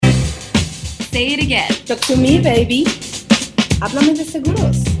Say it again. Talk to me, baby. Háblame de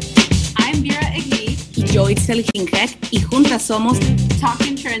seguros. I'm Vera Igni. Y yo, Itzel Hinkeck. Y juntas somos Talk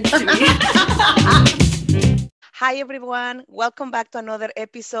Insurance to Me. Hi, everyone. Welcome back to another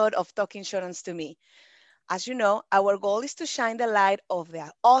episode of Talk Insurance to Me. As you know, our goal is to shine the light of the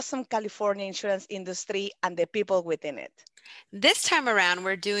awesome California insurance industry and the people within it. This time around,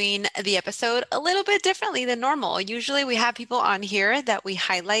 we're doing the episode a little bit differently than normal. Usually we have people on here that we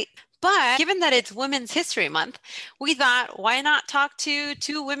highlight, but given that it's Women's History Month, we thought, why not talk to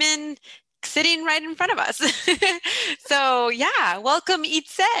two women sitting right in front of us? So yeah, welcome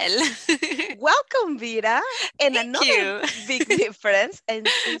Itzel. Welcome, Vera. And Thank another you. big difference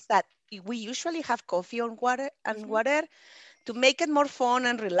is that we usually have coffee on water and water. To make it more fun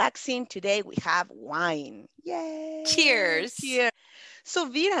and relaxing, today we have wine. Yay! Cheers. Cheers. So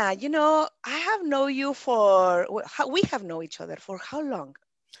Vera, I have known you we have known each other for how long?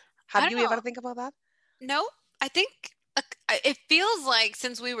 I Have don't you ever know. think about that? No, I think it feels like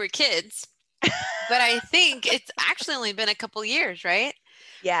since we were kids, but I think it's actually only been a couple years, right?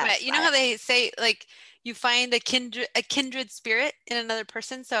 Yes. But you know how they say, like, you find a kindred spirit in another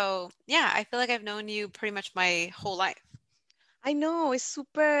person. So yeah, I feel like I've known you pretty much my whole life. I know it's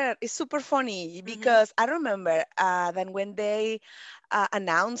super funny because I remember that when they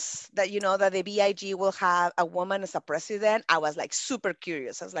announced that that the BIG will have a woman as a president, I was like super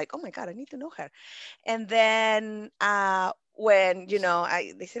curious. I was like, oh my God, I need to know her. And then when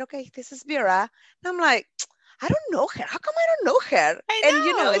they said, okay, this is Vera, and I'm like, I don't know her. How come I don't know her? I And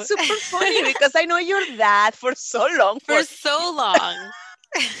know. it's super funny because I know your dad for so long. For so long.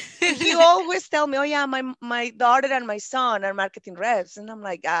 He always tell me, oh yeah, my daughter and my son are marketing reps. And I'm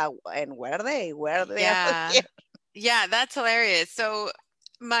like, and where are they? Where are they? Yeah. Yeah, that's hilarious. So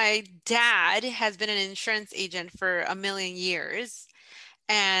my dad has been an insurance agent for a million years.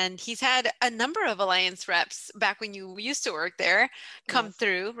 And he's had a number of Alliance reps back when you used to work there come Yes.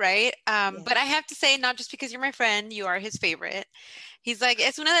 through, right? Yes. But I have to say, not just because you're my friend, you are his favorite. He's like,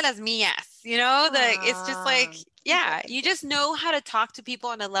 es una de las mías, it's just like, yeah, you just know how to talk to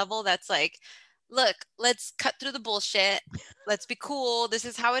people on a level that's like, look, let's cut through the bullshit. Let's be cool. This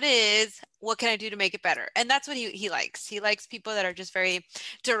is how it is. What can I do to make it better? And that's what he likes. He likes people that are just very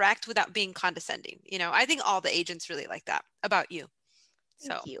direct without being condescending. I think all the agents really like that about you.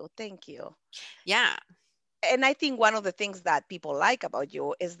 So, Thank you. yeah. And I think one of the things that people like about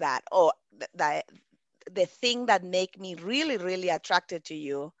you is that, the thing that make me really, really attracted to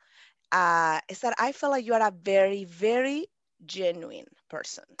you is that I feel like you are a very, very genuine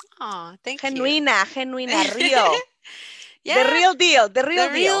person. Oh, thank you. Genuina, real. Yeah, The real deal. the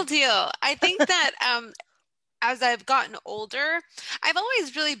real deal. I think that as I've gotten older, I've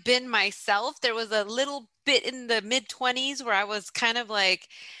always really been myself. There was a little bit in the mid-20s where I was kind of like,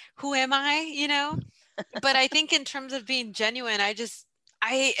 who am I? But I think in terms of being genuine, as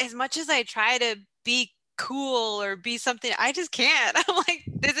much as I try to be cool or be something, I just can't. I'm like,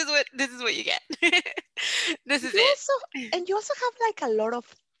 this is what you get. This is it. And you also have like a lot of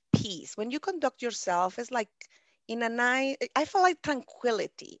peace. When you conduct yourself, it's like in a night, I feel like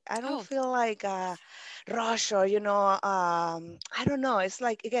tranquility. I don't feel like a rush or, I don't know. It's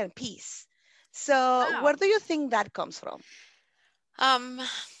like, again, peace. So Wow. where do you think that comes from?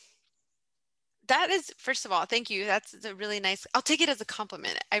 That is, first of all, thank you. That's a really nice, I'll take it as a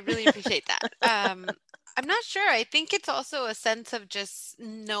compliment. I really appreciate that. I'm not sure. I think it's also a sense of just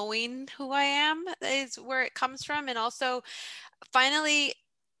knowing who I am is where it comes from. And also finally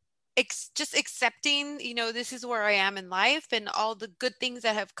just accepting, this is where I am in life and all the good things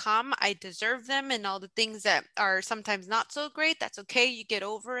that have come, I deserve them. And all the things that are sometimes not so great, that's okay. You get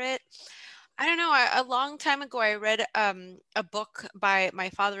over it. I don't know. A long time ago, I read a book by my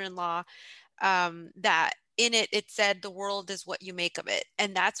father-in-law that in it said the world is what you make of it.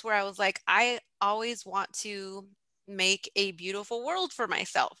 And that's where I was like, I always want to make a beautiful world for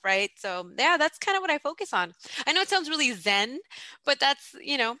myself, right? So yeah, that's kind of what I focus on. I know it sounds really zen, but that's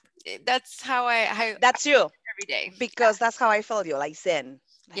that's how That's you. every day. Because that's how I felt you, like zen.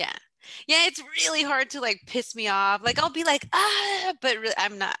 Yeah. It's really hard to like piss me off. Like I'll be like, but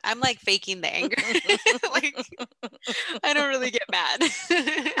I'm not. I'm like faking the anger. Like I don't really get mad.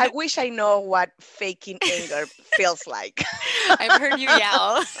 I wish I know what faking anger feels like. I've heard you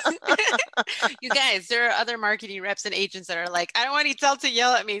yell. You guys, there are other marketing reps and agents that are like, I don't want Itzel to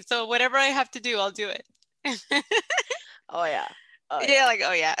yell at me. So whatever I have to do, I'll do it. Oh yeah. Yeah, like,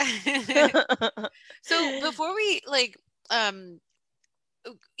 oh yeah. So before we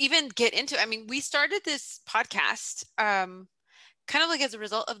even get into, we started this podcast kind of like as a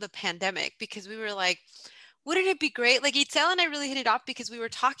result of the pandemic because we were like, Wouldn't it be great? Like Itzel and I really hit it off because we were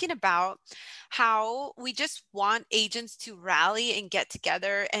talking about how we just want agents to rally and get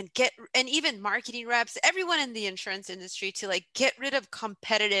together and even marketing reps, everyone in the insurance industry to like get rid of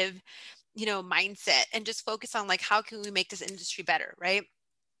competitive, mindset and just focus on like, how can we make this industry better, right?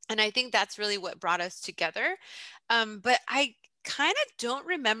 And I think that's really what brought us together. But I kind of don't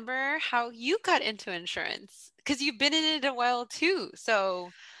remember how you got into insurance because you've been in it a while too.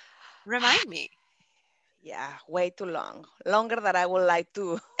 So remind me. Yeah, way too long. Longer than I would like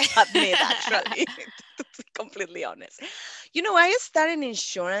to admit, actually, to be completely honest. I started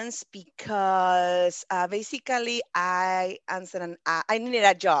insurance because basically I needed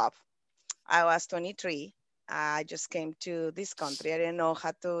a job. I was 23. I just came to this country. I didn't know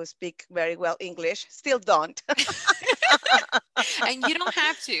how to speak very well English. Still don't. And you don't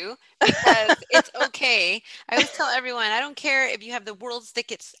have to because it's okay. I always tell everyone, I don't care if you have the world's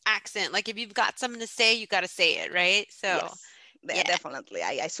thickest accent. Like if you've got something to say, you got to say it, right? So, Yes, yeah. definitely.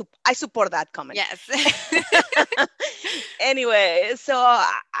 I support that comment. Yes. Anyway, so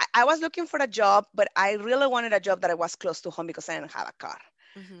I was looking for a job, but I really wanted a job that I was close to home because I didn't have a car.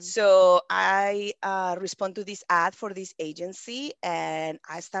 Mhm. So I respond to this ad for this agency, and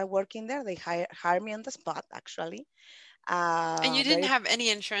I start working there. They hire me on the spot, actually. And you didn't Very have any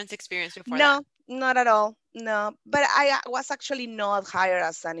insurance experience before that. No, not at all. No, but I was actually not hired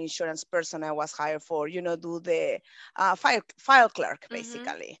as an insurance person. I was hired for, do the file clerk, Mhm.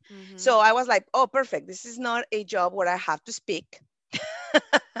 basically. Mhm. So I was like, oh, perfect. This is not a job where I have to speak.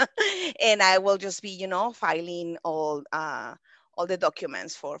 And I will just be, filing all the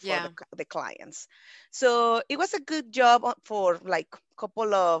documents for Yeah. the clients. So it was a good job for like a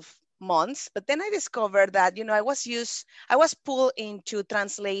couple of months, but then I discovered that, I was pulled into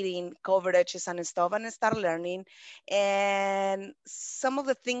translating coverages and stuff, and I started learning. And some of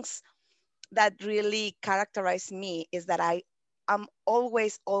the things that really characterize me is that I am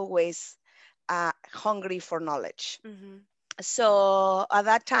always hungry for knowledge. Mhm. So at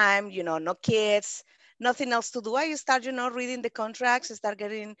that time, no kids, nothing else to do. I start, reading the contracts, start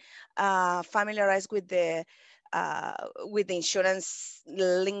getting familiarized with the insurance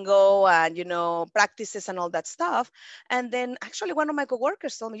lingo and practices and all that stuff. And then actually one of my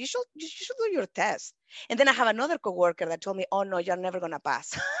coworkers told me, you should do your test. And then I have another coworker that told me, oh no, you're never gonna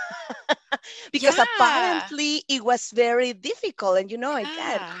pass. Because Yeah. apparently it was very difficult. And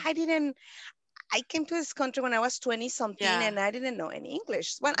again, Yeah. I came to this country when I was 20 something, Yeah. and I didn't know any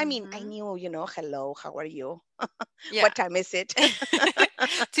English. Well, I mean, I Mhm. knew, hello, how are you? Yeah. What time is it?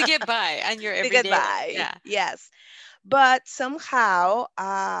 To get by on your To get everyday life. by. Yeah. Yes. But somehow,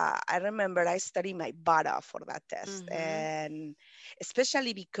 I remember I studied my butt off for that test. Mhm. And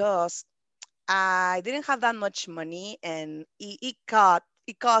especially because I didn't have that much money, and it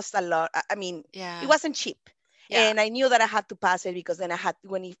cost a lot. I mean, it Yeah. wasn't cheap. Yeah. And I knew that I had to pass it because then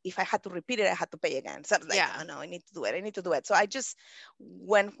if I had to repeat it, I had to pay again. So I was like, Yeah. oh no, I need to do it. I need to do it. So I just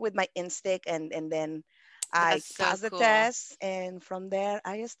went with my instinct, and then I That's so passed the cool. test, and from there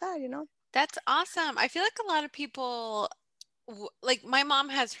I started. That's awesome. I feel like a lot of people like my mom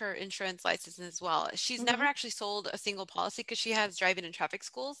has her insurance license as well. She's never Hmm. actually sold a single policy because she has driving and traffic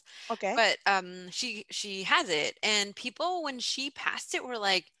schools, Okay. but she has it. And people when she passed it were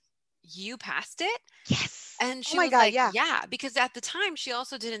like, "You passed it?" Yes. And Oh she my was God. like, Yeah. "Yeah," because at the time she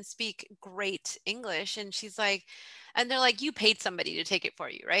also didn't speak great English. And she's like, and they're like, "You paid somebody to take it for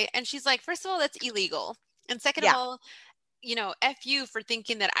you, right?" And she's like, "First of all, that's illegal. And second of Yeah. all, F you for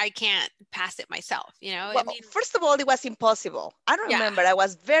thinking that I can't pass it myself. I Well, mean, first of all, it was impossible. I yeah. remember I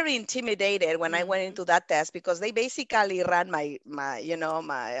was very intimidated when I went Mhm. into that test because they basically ran my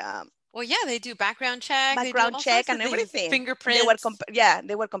Well, yeah, they do background check. They do background all check sorts of and things. everything. Fingerprints.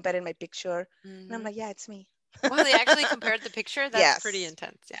 They were comparing my picture, and I'm Hmm. like, yeah, it's me. Well, they actually compared the picture. That's pretty Yes,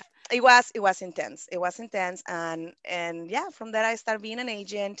 intense. Yeah. it was intense. It was intense, and yeah, from there I started being an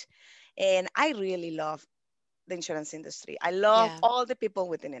agent, and I really love the insurance industry. I love Yeah. all the people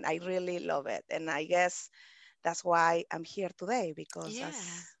within it. I really love it, and I guess that's why I'm here today because Yeah.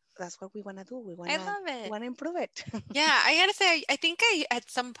 that's what we want to do. We want I to love it. improve it. Yeah. I gotta say, I think at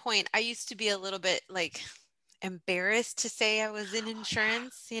some point, I used to be a little bit like embarrassed to say I was in Oh yeah.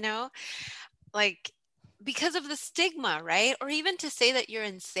 insurance, like because of the stigma, right? Or even to say that you're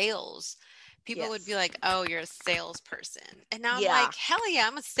in sales. People would be Yes. like, "Oh, you're a salesperson." And now I'm Yeah. like, "Hell yeah,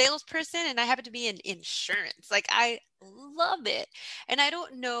 I'm a salesperson and I happen to be in insurance." Like I love it. And I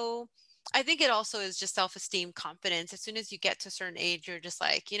don't know, I think it also is just self-esteem, confidence. As soon as you get to a certain age, you're just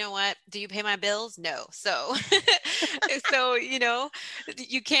like, "You know what? Do you pay my bills?" No. So so,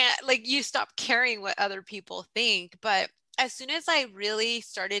 you can't like you stop caring what other people think, but as soon as I really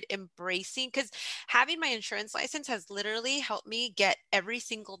started embracing, because having my insurance license has literally helped me get every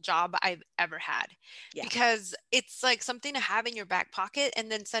single job I've ever had, Yeah. because it's like something to have in your back pocket.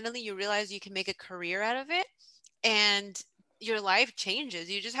 And then suddenly you realize you can make a career out of it, and your life changes.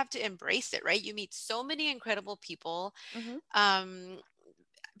 You just have to embrace it, right? You meet so many incredible people. Hmm. Um,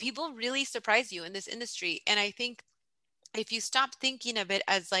 People really surprise you in this industry. And I think if you stop thinking of it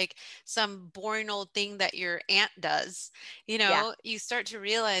as like some boring old thing that your aunt does, Yeah. you start to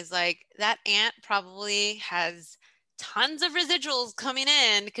realize like that aunt probably has tons of residuals coming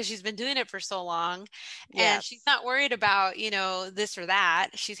in because she's been doing it for so long, and she's Yes. not worried about, this or that.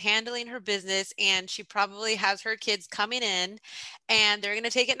 She's handling her business, and she probably has her kids coming in and they're going to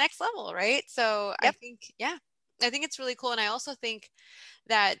take it next level, right? So I Yep. think, yeah, I think it's really cool. And I also think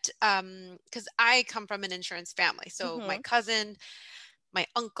that because I come from an insurance family. So my Hmm. cousin, my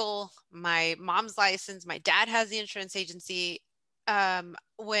uncle, my mom's license, my dad has the insurance agency.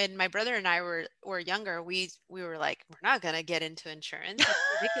 When my brother and I were younger, we were like, we're not gonna get into insurance. That's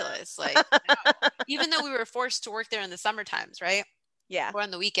ridiculous. Like, no. Even though we were forced to work there in the summer times, right? Yeah. Or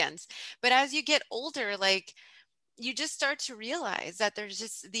on the weekends. But as you get older, like you just start to realize that there's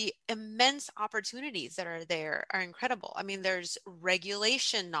just the immense opportunities that are there are incredible. I mean, there's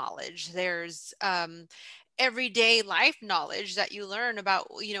regulation knowledge, there's everyday life knowledge that you learn about,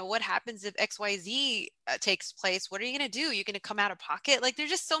 what happens if XYZ takes place. What are you going to do? You're going to come out of pocket. Like there's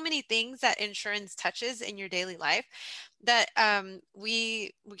just so many things that insurance touches in your daily life that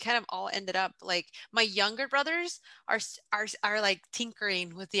we kind of all ended up like my younger brothers are like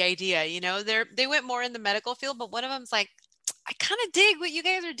tinkering with the idea. They went more in the medical field, but one of them's like, I kind of dig what you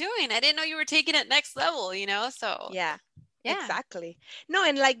guys are doing. I didn't know you were taking it next level. So Yeah. yeah. Exactly. No,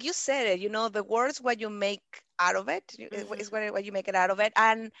 and like you said it, the words what you make out of it Mhm. is what you make it out of it.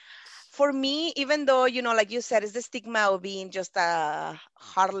 And for me, even though, like you said, it's the stigma of being just a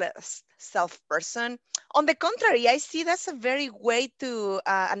heartless self person. On the contrary, I see that's a very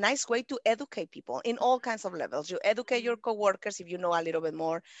a nice way to educate people in all kinds of levels. You educate your Mhm. coworkers if you know a little bit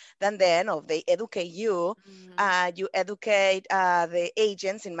more than them, or they educate you. Mhm. You educate the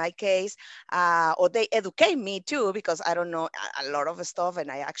agents, in my case, or they educate me too, because I don't know a lot of stuff, and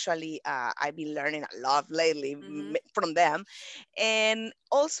I've been learning a lot lately Mhm. from them. And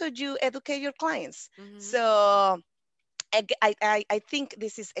also you educate your clients. Mhm. So I think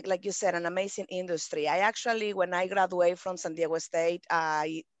this is, like you said, an amazing industry. I actually, when I graduated from San Diego State,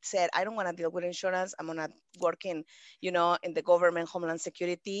 I said, I don't want to deal with insurance. I'm going to work in the government, Homeland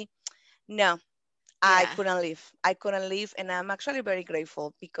Security. No, I Yeah. couldn't leave. I couldn't leave. And I'm actually very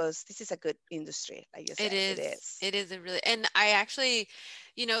grateful because this is a good industry, like you It said. It is. is. It is a really, and I actually,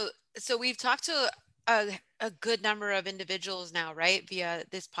 you know, so we've talked to a good number of individuals now, right, via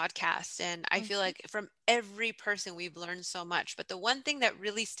this podcast. And I feel Mhm. like from every person we've learned so much. But the one thing that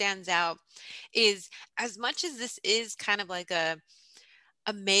really stands out is, as much as this is kind of like a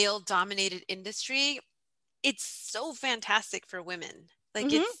male dominated industry, it's so fantastic for women. Like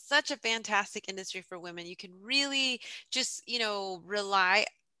Mhm. it's such a fantastic industry for women. You can really just, rely,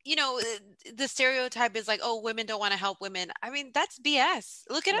 the stereotype is like, oh, women don't want to help women. I mean, that's BS.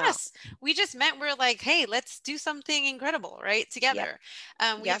 Look at No. us. We just met, we're like, hey, let's do something incredible, right? Yep. Together.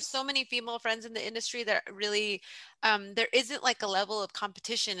 We have Yes. so many female friends in the industry that really, there isn't like a level of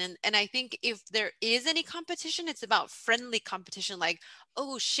competition. And I think if there is any competition, it's about friendly competition. Like,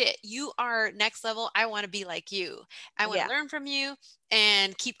 oh shit, you are next level. I want to be like you. I want to Yeah. learn from you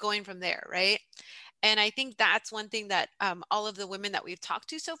and keep going from there, right? And I think that's one thing that all of the women that we've talked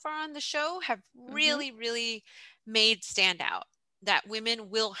to so far on the show have Mhm. really, really made stand out, that women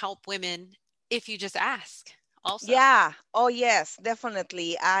will help women if you just ask also. Yeah. Oh, yes,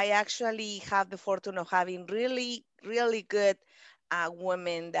 definitely. I actually have the fortune of having really, really good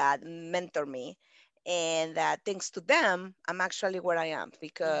women that mentor me. And thanks to them, I'm actually where I am Hmm.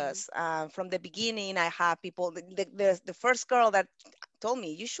 because from the beginning, I have people. The first girl that told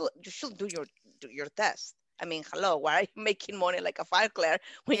me you should do your test. I mean, hello, why are you making money like a file clerk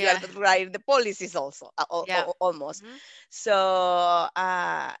when you are Yeah. writing the policies also Yeah. almost? Hmm. So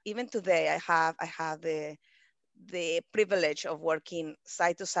even today, I have the privilege of working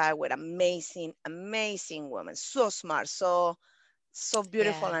side to side with amazing, amazing women, so smart, so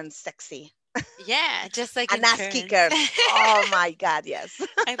beautiful Yeah. and sexy, Yeah. Just like and ass insurance. kickers. Oh my God, yes.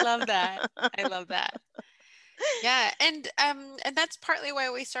 I love that. I love that. Yeah, and that's partly why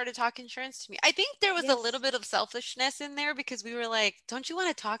we started Talk Insurance to Me. I think there was a little Yes. bit of selfishness in there because we were like, don't you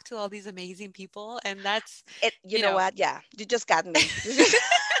want to talk to all these amazing people? And that's, You you know know, what? Yeah, you just got me.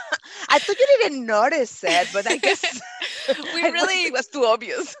 I thought you didn't notice it, but I guess we it really, was too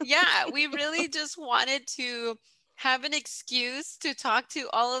obvious. yeah, we really just wanted to have an excuse to talk to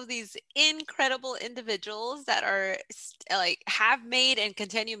all of these incredible individuals that are like have made and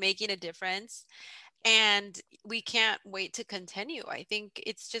continue making a difference. And we can't wait to continue. I think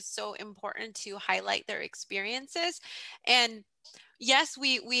it's just so important to highlight their experiences. And yes,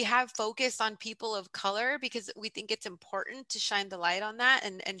 we have focused on people of color because we think it's important to shine the light on that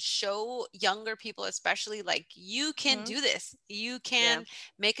and show younger people, especially, like, you can Mhm. do this. You Yeah. can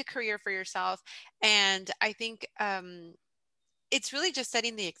make a career for yourself. And I think it's really just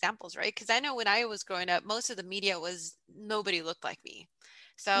setting the examples, right? Because I know when I was growing up, most of the media was nobody looked like me.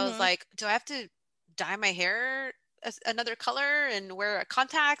 So I was Mhm. like, do I have to dye my hair another color and wear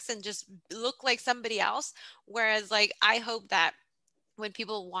contacts and just look like somebody else? Whereas, like, I hope that when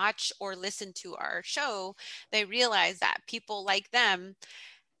people watch or listen to our show, they realize that people like them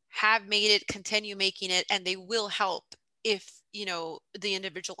have made it, continue making it, and they will help if, the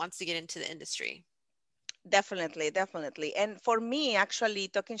individual wants to get into the industry. Definitely, definitely. And for me, actually,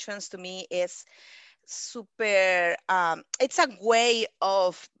 talk insurance to me is super, it's a way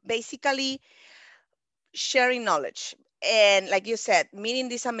of basically sharing knowledge. And like you said, meeting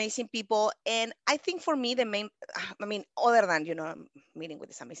these amazing people. And I think for me, the main, I mean, other than, meeting with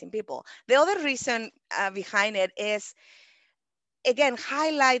these amazing people, the other reason behind it is, again,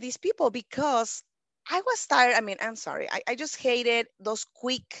 highlight these people because I was tired. I mean, I'm sorry. I just hated those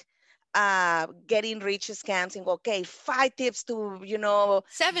quick getting rich scams and go, okay, 5 tips to, be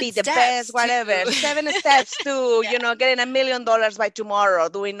Seven the best, steps to whatever, 7 steps to, yeah. getting $1 million by tomorrow,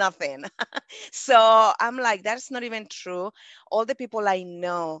 doing nothing. So I'm like, that's not even true. All the people I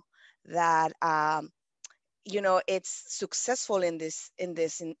know that, it's successful in this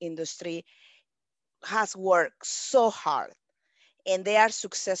industry has worked so hard, and they are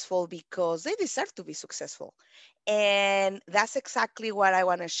successful because they deserve to be successful. And that's exactly what I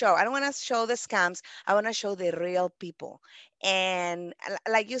want to show. I don't want to show the scams. I want to show the real people. And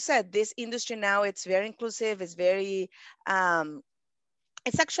like you said, this industry now, it's very inclusive. It's very, um,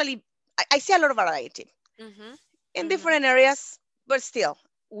 it's actually, I see a lot of variety Mm-hmm. in Mm-hmm. different areas, but still,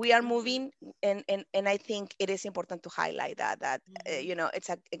 we are Mm-hmm. moving. And I think it is important to highlight that, Mm-hmm.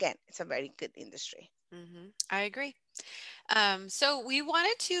 it's a very good industry. Mm-hmm. I agree. So we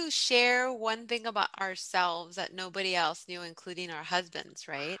wanted to share one thing about ourselves that nobody else knew, including our husbands,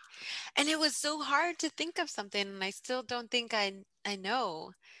 right? And it was so hard to think of something, and I still don't think I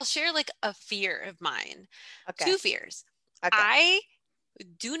know. I'll share like a fear of mine. Okay. Two fears. Okay. I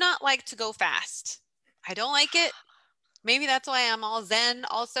do not like to go fast. I don't like it. Maybe that's why I'm all zen.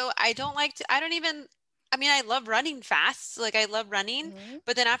 Also, I don't even, I mean, I love running fast. Like, I love running, Mhm.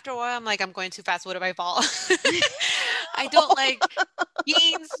 but then after a while, I'm like, I'm going too fast. What if I fall? I don't like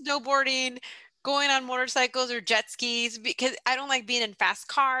skiing, snowboarding, going on motorcycles or jet skis because I don't like being in fast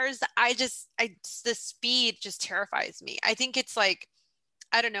cars. The speed just terrifies me. I think it's like,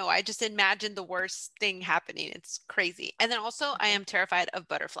 I don't know. I just imagine the worst thing happening. It's crazy. And then also, I Okay. am terrified of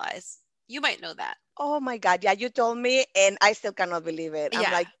butterflies. You might know that. Oh my God. Yeah, you told me and I still cannot believe it. I'm Yeah,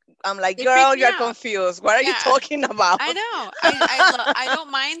 like, I'm like, they freak girl, me you're out. confused. What are you Yeah, talking about? I know. I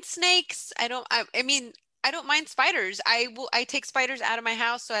don't mind snakes. I mean, I don't mind spiders. I take spiders out of my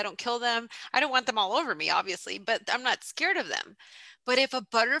house so I don't kill them. I don't want them all over me, obviously, but I'm not scared of them. But if a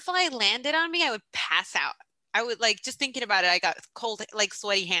butterfly landed on me, I would pass out. I would, like, just thinking about it, I got cold, like,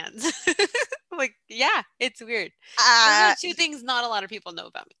 sweaty hands. Like, yeah, it's weird. Those are uh, two things not a lot of people know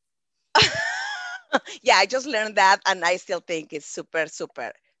about me. yeah, I just learned that and I still think it's super,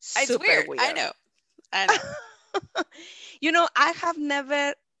 super, It's super weird. I weird. know. I know. I have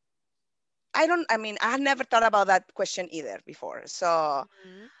never, I mean, I had never thought about that question either before. So,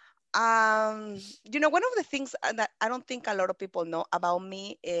 Mhm. one of the things that I don't think a lot of people know about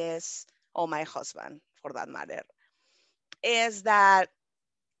me is, or my husband for that matter, is that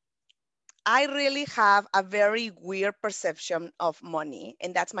I really have a very weird perception of money,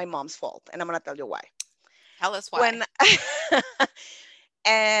 and that's my mom's fault. And I'm gonna tell you why. Tell us why. When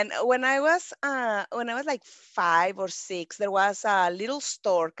and when I was like 5 or 6, there was a little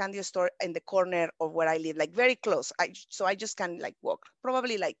store, candy store in the corner of where I live, like very close. I just can like walk,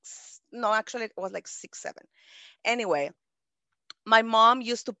 probably like no, actually it was like 6, 7. Anyway, my mom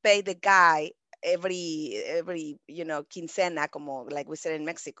used to pay the guy every quincena, como like we said in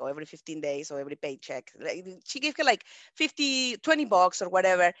Mexico, every 15 days or every paycheck. Like, she gave her like 50, $20 or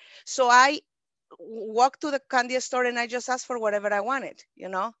whatever. So I walked to the candy store and I just asked for whatever I wanted.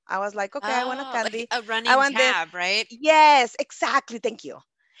 I was like, okay, I want a Oh, like candy. a I running want the tab, right? Yes, exactly. Thank you.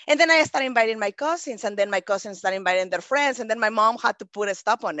 And then I started inviting my cousins, and then my cousins started inviting their friends, and then my mom had to put a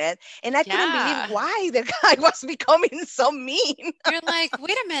stop on it. And I couldn't believe Yeah. why the guy was becoming so mean. You're like,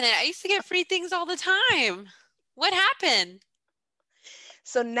 wait a minute, I used to get free things all the time. What happened?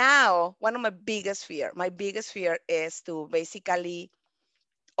 So now one of my biggest fear is to basically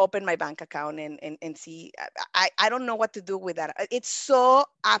open my bank account and see. I don't know what to do with that. It's so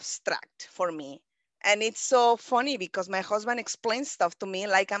abstract for me. And it's so funny because my husband explains stuff to me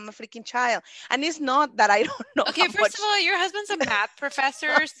like I'm a freaking child. And it's not that I don't know how Okay, first of much. all, your husband's a math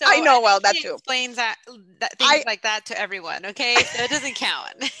professor, so I I know, think well, that he too. explains that things I like that to everyone. Okay, so it doesn't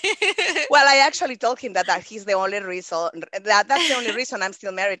count. Well, I actually told him that he's the only reason that's the only reason I'm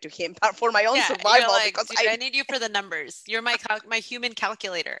still married to him, but for my own Yeah, you're survival like, because dude, I need you for the numbers. You're my human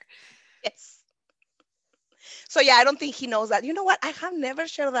calculator. yes. So yeah, I don't think he knows that. You know what? I have never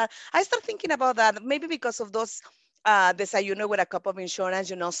shared that. I start thinking about that maybe because of those desayuno with a cup of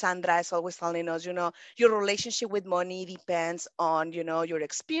insurance. Sandra is always telling us, your relationship with money depends on, your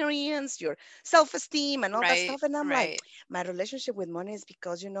experience, your self-esteem and all that Right, stuff. And I'm like, right. my relationship with money is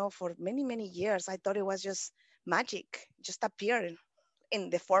because, for many, many years, I thought it was just magic, just appeared in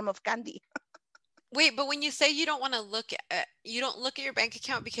the form of candy. Wait, but when you say you don't want to you don't look at your bank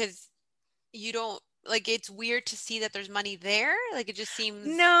account because you don't like it's weird to see that there's money there? Like it just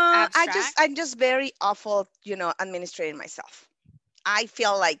seems No, abstract? I'm just very awful, administrating myself. I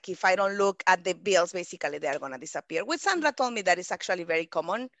feel like if I don't look at the bills, basically they're gonna disappear. Which Sandra told me that is actually very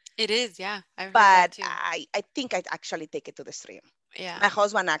common, It is, yeah. I've heard that but too. I think I'd actually take it to the extreme. Yeah. My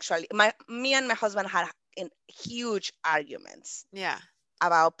husband actually, me and my husband had huge arguments Yeah.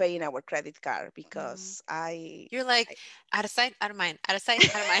 about paying our credit card Mhm. because I, You're like out of sight, out of mind, out of sight,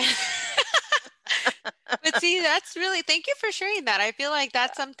 out of mind. But see, that's really, thank you for sharing that. I feel like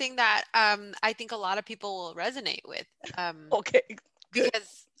that's something that I think a lot of people will resonate with. Um, okay, good.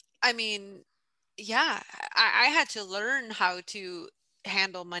 because I mean, yeah, I had to learn how to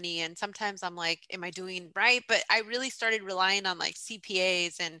handle money. And sometimes I'm like, am I doing right? But I really started relying on like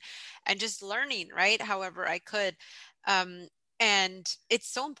CPAs and just learning, right? However I could. Um, and it's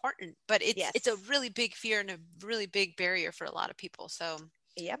so important, but it's a Yes. really big fear and a really big barrier for a lot of people. So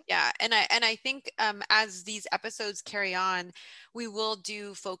Yep. yeah, and I think as these episodes carry on, we will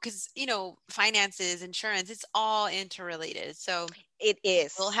do focus, finances, insurance, it's all interrelated. So It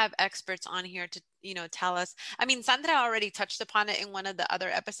we'll is. have experts on here to, tell us. I mean, Sandra already touched upon it in one of the other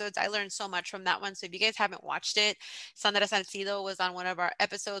episodes. I learned so much from that one. So if you guys haven't watched it, Sandra Salcido was on one of our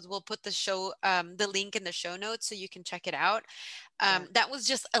episodes. We'll put the link in the show notes so you can check it out. Yeah. That was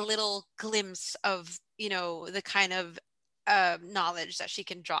just a little glimpse of, the kind of knowledge that she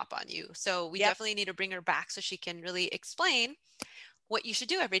can drop on you. So we Yep. definitely need to bring her back so she can really explain what you should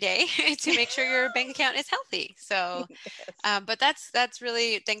do every day to make sure your bank account is healthy. So, Yes. but that's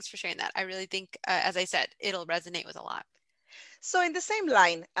really, thanks for sharing that. I really think, as I said, it'll resonate with a lot. So in the same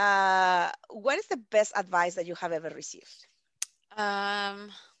line, what is the best advice that you have ever received?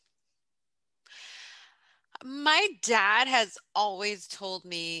 Um, my dad has always told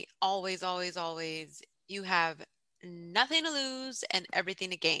me, always, always, always, you have nothing to lose and everything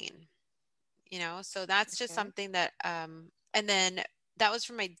to gain. So that's just Okay. something that and then that was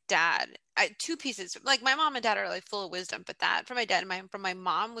from my dad. Two pieces, like my mom and dad are like full of wisdom, but that from my dad and from my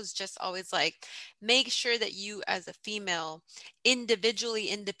mom was just always like, make sure that you as a female individually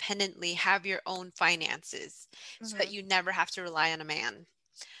independently have your own finances so that Hmm. you never have to rely on a man.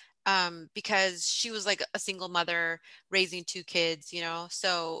 Because she was like a single mother raising two kids,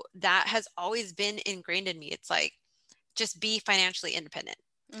 so that has always been ingrained in me. It's like, just be financially independent.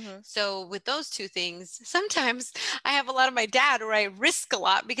 Hmm. So with those two things, sometimes I have a lot of my dad where I risk a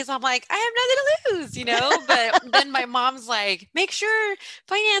lot because I'm like, I have nothing to lose. But then my mom's like, make sure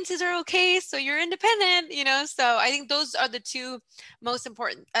finances are okay so you're independent. So I think those are the two most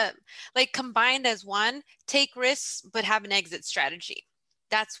important, like combined as one, take risks, but have an exit strategy.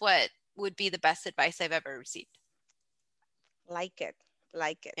 That's what would be the best advice I've ever received. Like it.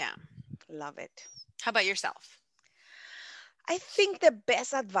 Like it. Yeah. Love it. How about yourself? I think the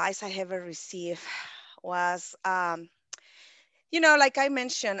best advice I ever received was, like I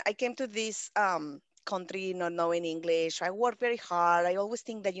mentioned, I came to this country not knowing English. I work very hard. I always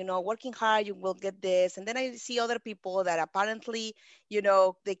think that, working hard, you will get this. And then I see other people that apparently,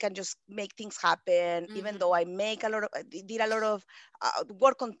 they can just make things happen. Even Hmm. though I make a lot of, did a lot of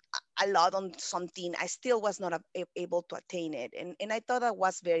work on a lot on something, I still was not able to attain it. And I thought that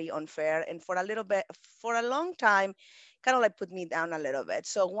was very unfair. And for a little bit, for a long time, kind of like put me down a little bit.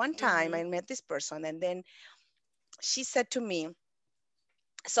 So one time Hmm. I met this person and then she said to me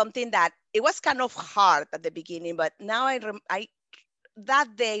something that it was kind of hard at the beginning, but now I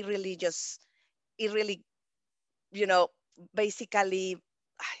that day really just it really you know basically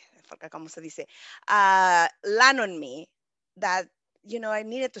ay, I forgot cómo se dice land on me that I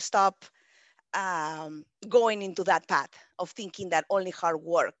needed to stop going into that path of thinking that only hard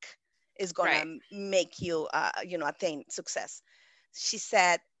work is going Right. to make you, attain success. She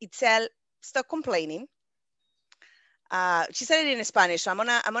said, Itzel, stop complaining. She said it in Spanish, so I'm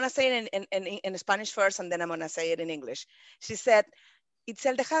gonna say it in Spanish first, and then I'm gonna say it in English. She said,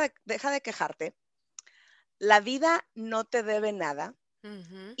 Itzel, deja de quejarte. La vida no te debe nada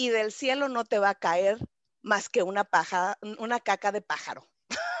Mhm. y del cielo no te va a caer más que una caca de pájaro.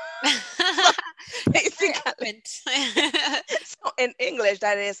 Basically. So in English,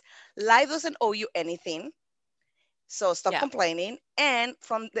 that is, life doesn't owe you anything. So stop Yeah. complaining. And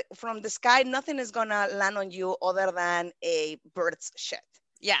from the sky, nothing is gonna land on you other than a bird's shit.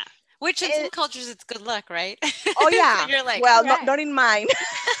 Yeah. Which in some cultures it's good luck, right? Oh yeah. So you're like, well, "All right." not in mine.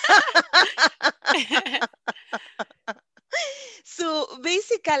 So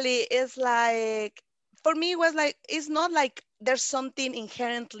basically, it's like, for me, it was like, it's not like there's something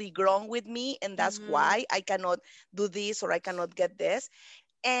inherently wrong with me, and that's Mhm. why I cannot do this or I cannot get this.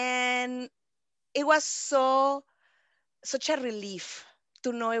 And it was such a relief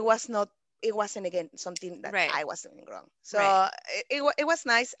to know it wasn't again something that Right. I was doing wrong. So Right. it was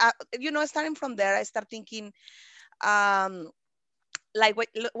nice. Starting from there, I start thinking, like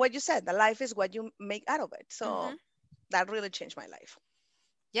what you said, the life is what you make out of it. So Mhm. that really changed my life.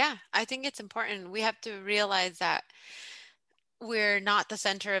 Yeah, I think it's important. We have to realize that we're not the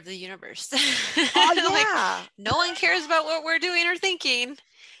center of the universe. Oh Like, yeah. no one cares about what we're doing or thinking.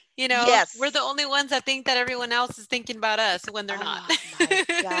 Yes. We're the only ones that think that everyone else is thinking about us when they're not. Oh my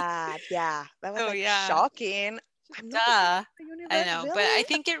God. Yeah. That was Oh, like yeah. shocking. I'm not the Duh. center of the I universe, know, but really? I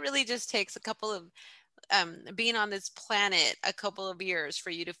think it really just takes a couple of being on this planet a couple of years for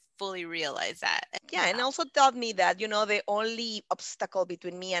you to fully realize that. Yeah, and also taught me that, the only obstacle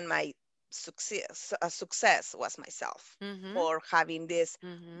between me and my success was myself, Mhm. for having this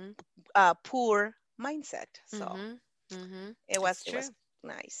Mhm. poor mindset. So Mhm. Mhm. it was That's true.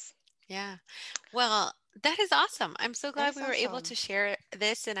 nice. Yeah. Well, that is awesome. I'm so glad is we were able awesome. to share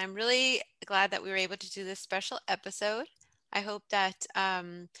this, and I'm really glad that we were able to do this special episode. I hope that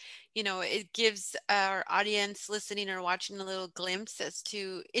it gives our audience listening or watching a little glimpse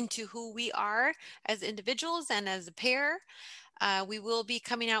into who we are as individuals and as a pair. We will be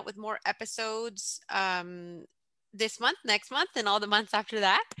coming out with more episodes this month, next month, and all the months after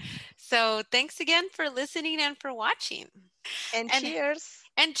that. So thanks again for listening and for watching. And And cheers.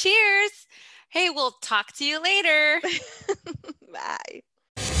 And cheers. Hey, we'll talk to you later. Bye.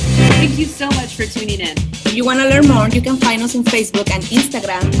 Thank you so much for tuning in. If you want to learn more, you can find us on Facebook and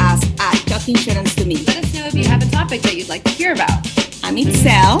Instagram as @TalkInsurance2Me. Let us know if you have a topic that you'd like to hear about. I'm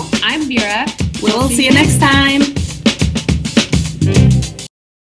Itzel. I'm Vera. We will see you next time.